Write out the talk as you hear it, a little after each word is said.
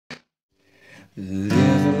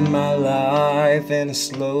Living my life in a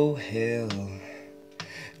slow hill.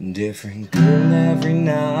 Different girl every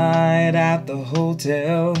night at the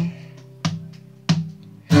hotel.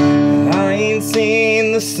 I ain't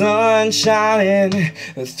seen the sun shining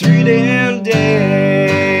 3 damn days.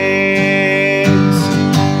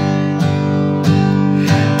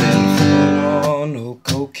 Been feeling on no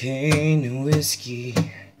cocaine and whiskey.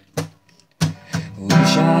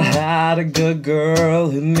 Wish I had a good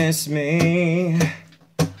girl who missed me.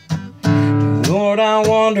 Lord, I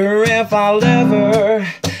wonder if I'll ever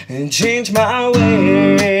change my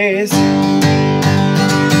ways. I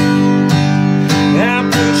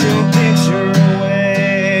put your picture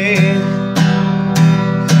away,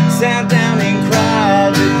 sat down and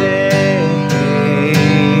cried today.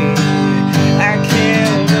 I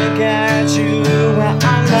can't look at you while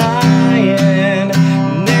I'm lying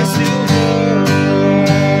next to her.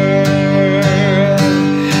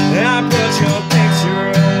 I put your picture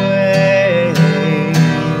away,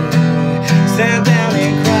 sat down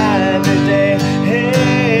and cried today.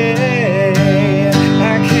 Hey,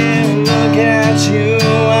 I can't look at you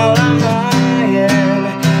while I'm lying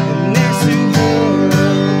next to her.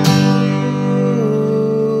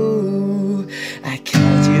 I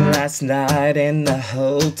called you last night in the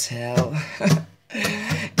hotel.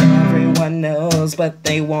 Everyone knows, but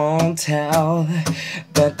they won't tell.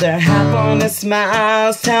 But their half-honest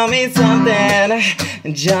smiles tell me something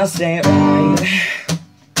just ain't right.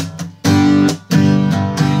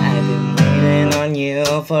 I've been waiting on you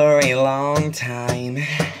for a long time,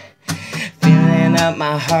 filling up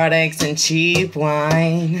my heartaches and cheap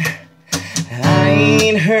wine. I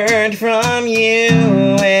ain't heard from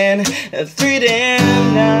you in 3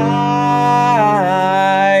 damn nights.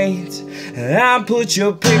 I put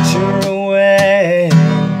your picture away.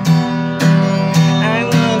 I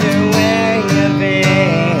wonder where you've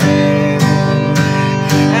been.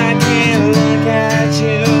 I can't look at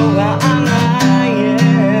you while I'm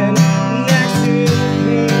lying next to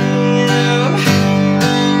him.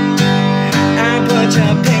 I put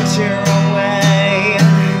your picture away.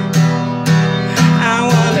 I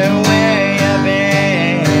wonder where you've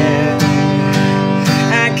been.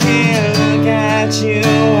 I can't look at you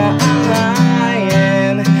while I'm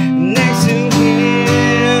lying next to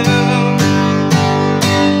him.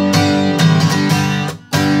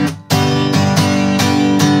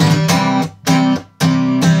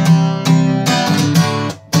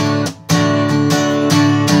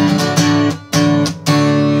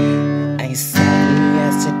 I saw you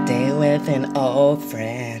yesterday with an old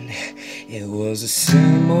friend. It was the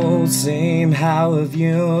same old same, how have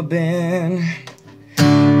you been?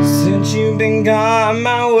 Since you've been gone,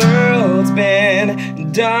 my world's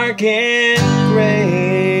been dark and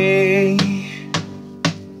gray.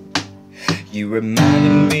 You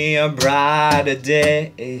reminded me of brighter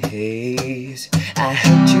days. I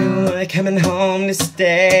hoped you were coming home to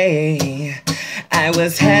stay. I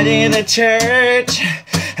was heading to church,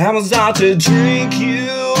 I was out to drink you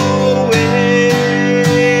away.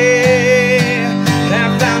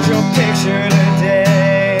 I found your picture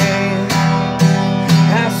today.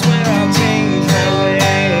 I swear I'll change my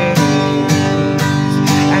ways.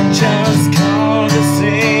 I just called to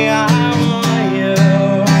say I want you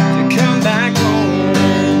to come back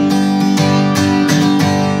home.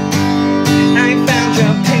 I found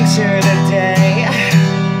your picture today.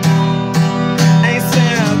 I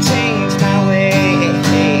swear I'll change my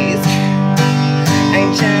ways. I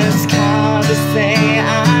just called to say I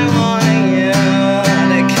want you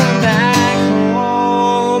to come back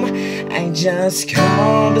home. I just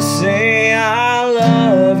called to say I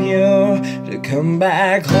love you to come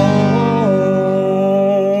back home.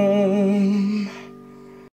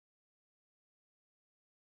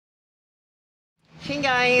 Hey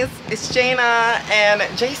guys, it's Jana, and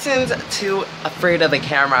Jason's too afraid of the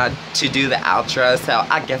camera to do the outro, so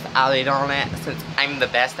I guess I'll lead on it since I'm the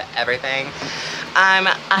best at everything.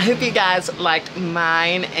 I hope you guys liked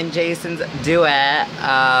mine and Jason's duet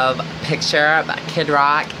of Picture by Kid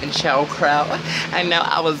Rock and Sheryl Crow. I know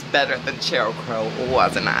I was better than Sheryl Crow,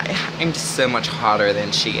 wasn't I? I'm just so much hotter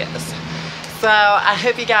than she is. So I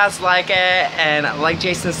hope you guys like it, and like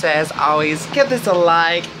Jason says, always give this a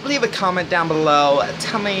like, leave a comment down below,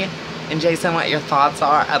 tell me and Jason what your thoughts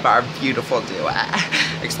are of our beautiful duet,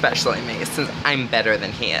 especially me since I'm better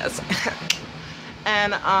than he is.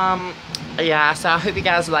 And yeah, so I hope you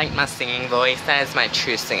guys like my singing voice. That is my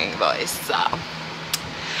true singing voice. So,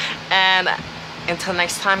 and until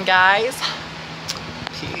next time guys,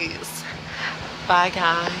 peace. Bye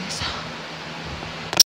guys.